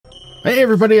Hey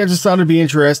everybody, I just thought it'd be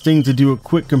interesting to do a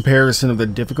quick comparison of the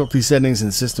difficulty settings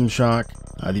in System Shock,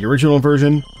 the original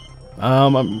version.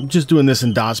 I'm just doing this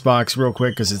in DOSBox real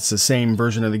quick because it's the same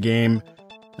version of the game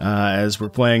as we're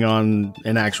playing on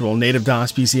an actual native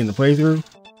DOS PC in the playthrough.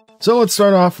 So let's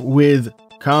start off with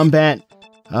combat.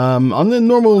 On the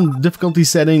normal difficulty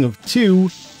setting of 2,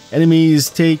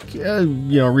 enemies take a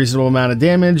reasonable amount of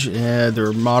damage.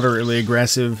 They're moderately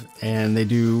aggressive and they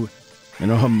do a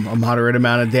moderate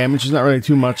amount of damage. There's not really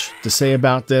too much to say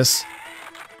about this.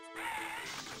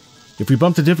 If we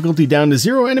bump the difficulty down to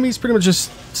 0, enemies pretty much just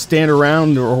stand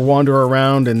around or wander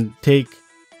around and take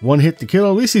one hit to kill.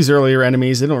 At least these earlier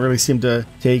enemies, they don't really seem to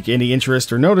take any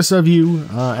interest or notice of you.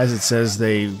 As it says,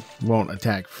 they won't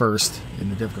attack first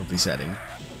in the difficulty setting.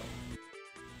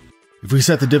 If we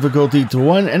set the difficulty to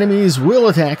 1, enemies will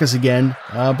attack us again,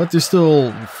 but they're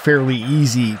still fairly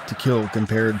easy to kill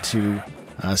compared to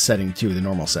setting 2, the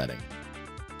normal setting.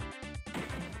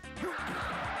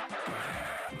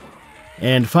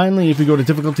 And finally, if we go to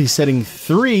difficulty setting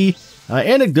 3,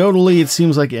 anecdotally, it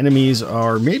seems like enemies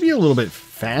are maybe a little bit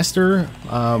faster,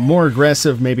 more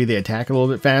aggressive, maybe they attack a little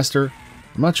bit faster.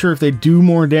 I'm not sure if they do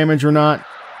more damage or not,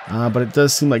 but it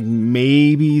does seem like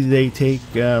maybe they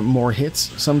take more hits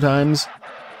sometimes.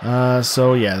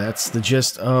 So yeah, that's the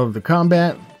gist of the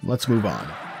combat. Let's move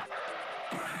on.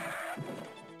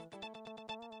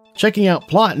 Checking out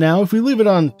plot now, if we leave it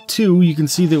on 2, you can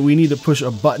see that we need to push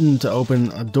a button to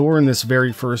open a door in this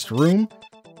very first room.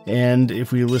 And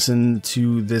if we listen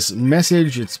to this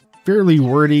message, it's fairly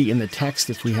wordy in the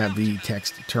text if we have the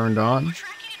text turned on.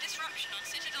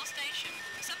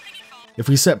 If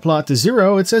we set plot to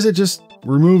 0, it says it just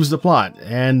removes the plot.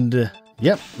 And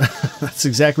yep, that's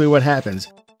exactly what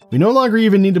happens. We no longer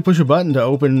even need to push a button to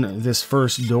open this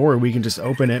first door. We can just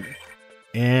open it,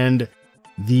 and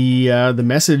the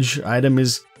message item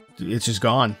it's just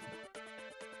gone.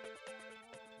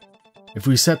 If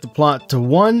we set the plot to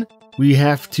 1, we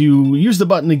have to use the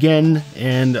button again,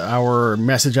 and our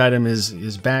message item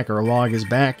is back, our log is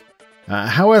back.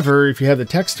 However, if you have the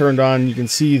text turned on, you can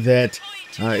see that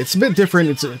it's a bit different.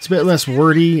 It's a bit less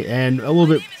wordy and a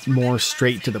little bit more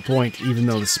straight to the point, even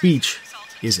though the speech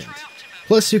isn't.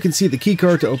 Plus, you can see the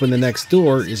keycard to open the next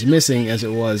door is missing as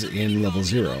it was in level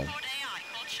 0.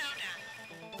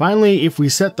 Finally, if we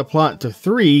set the plot to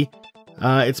 3,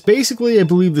 it's basically, I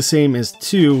believe, the same as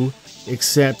 2,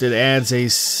 except it adds a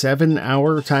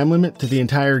 7-hour time limit to the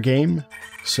entire game,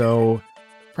 so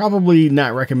probably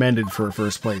not recommended for a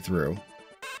first playthrough.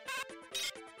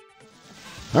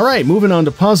 Alright, moving on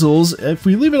to puzzles. If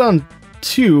we leave it on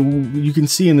 2, you can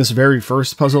see in this very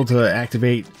first puzzle to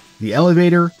activate the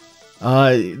elevator,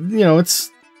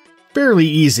 it's fairly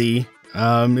easy.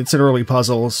 It's an early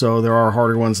puzzle, so there are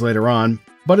harder ones later on.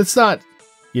 But it's not,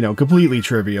 completely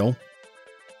trivial.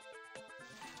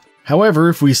 However,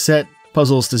 if we set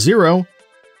puzzles to 0,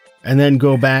 and then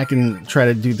go back and try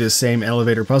to do this same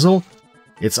elevator puzzle,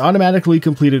 it's automatically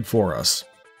completed for us.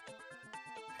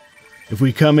 If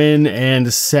we come in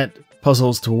and set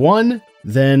puzzles to 1,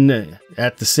 then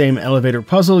at the same elevator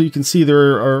puzzle, you can see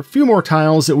there are a few more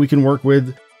tiles that we can work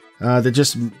with that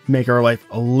just make our life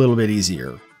a little bit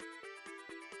easier.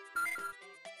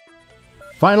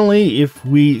 Finally, if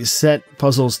we set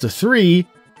puzzles to 3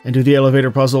 and do the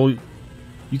elevator puzzle,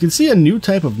 you can see a new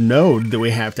type of node that we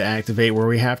have to activate, where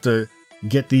we have to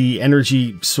get the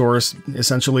energy source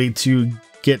essentially to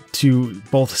get to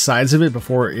both sides of it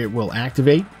before it will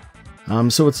activate.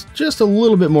 So it's just a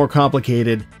little bit more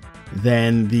complicated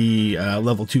than the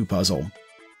level 2 puzzle.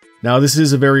 Now, this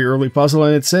is a very early puzzle,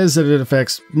 and it says that it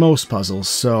affects most puzzles,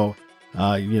 so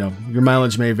your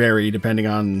mileage may vary depending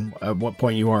on what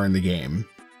point you are in the game.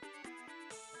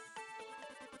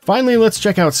 Finally, let's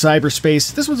check out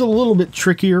Cyberspace. This one's a little bit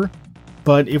trickier,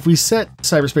 but if we set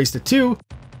Cyberspace to 2,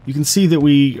 you can see that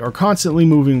we are constantly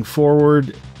moving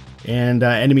forward, and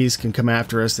enemies can come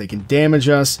after us, they can damage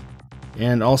us,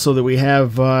 and also that we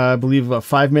have, I believe, a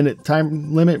 5-minute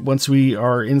time limit once we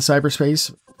are in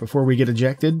Cyberspace before we get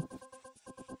ejected.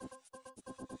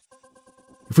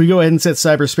 If we go ahead and set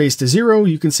Cyberspace to 0,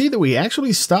 you can see that we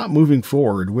actually stop moving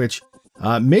forward, which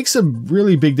makes a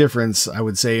really big difference, I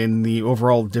would say, in the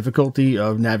overall difficulty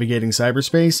of navigating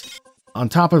Cyberspace. On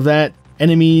top of that,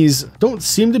 enemies don't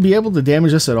seem to be able to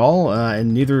damage us at all,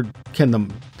 and neither can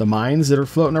the mines that are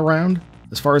floating around,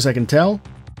 as far as I can tell.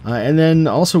 And then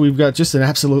also we've got just an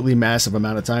absolutely massive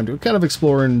amount of time to kind of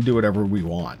explore and do whatever we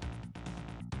want.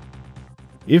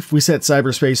 If we set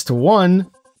Cyberspace to 1,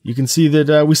 you can see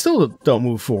that we still don't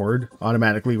move forward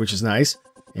automatically, which is nice.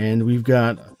 And we've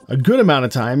got a good amount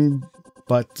of time,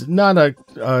 but not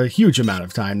a huge amount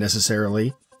of time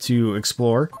necessarily to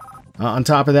explore. On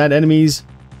top of that, enemies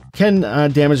can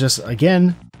damage us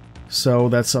again, so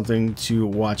that's something to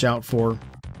watch out for.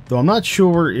 Though I'm not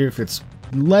sure if it's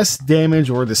less damage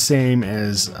or the same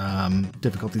as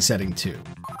difficulty setting 2.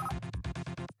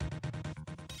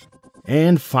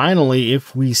 And finally,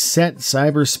 if we set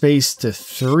cyberspace to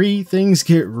 3, things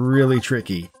get really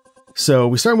tricky. So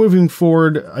we start moving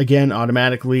forward again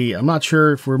automatically. I'm not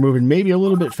sure if we're moving maybe a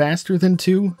little bit faster than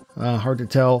 2. Hard to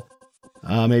tell.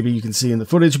 Maybe you can see in the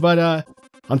footage, but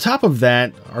on top of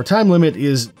that, our time limit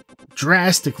is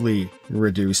drastically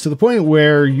reduced to the point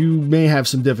where you may have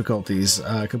some difficulties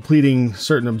completing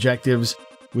certain objectives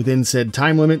within said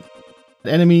time limit.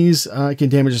 Enemies can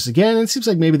damage us again, and it seems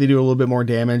like maybe they do a little bit more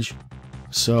damage.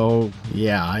 So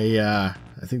yeah,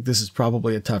 I think this is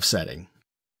probably a tough setting.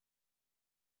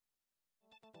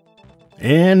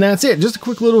 And that's it. Just a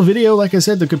quick little video, like I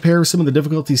said, to compare some of the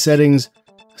difficulty settings.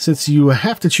 Since you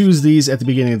have to choose these at the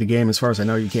beginning of the game, as far as I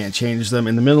know, you can't change them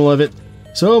in the middle of it.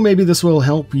 So maybe this will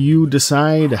help you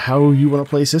decide how you want to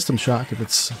play System Shock if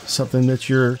it's something that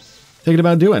you're thinking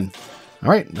about doing. All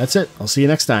right, that's it. I'll see you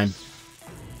next time.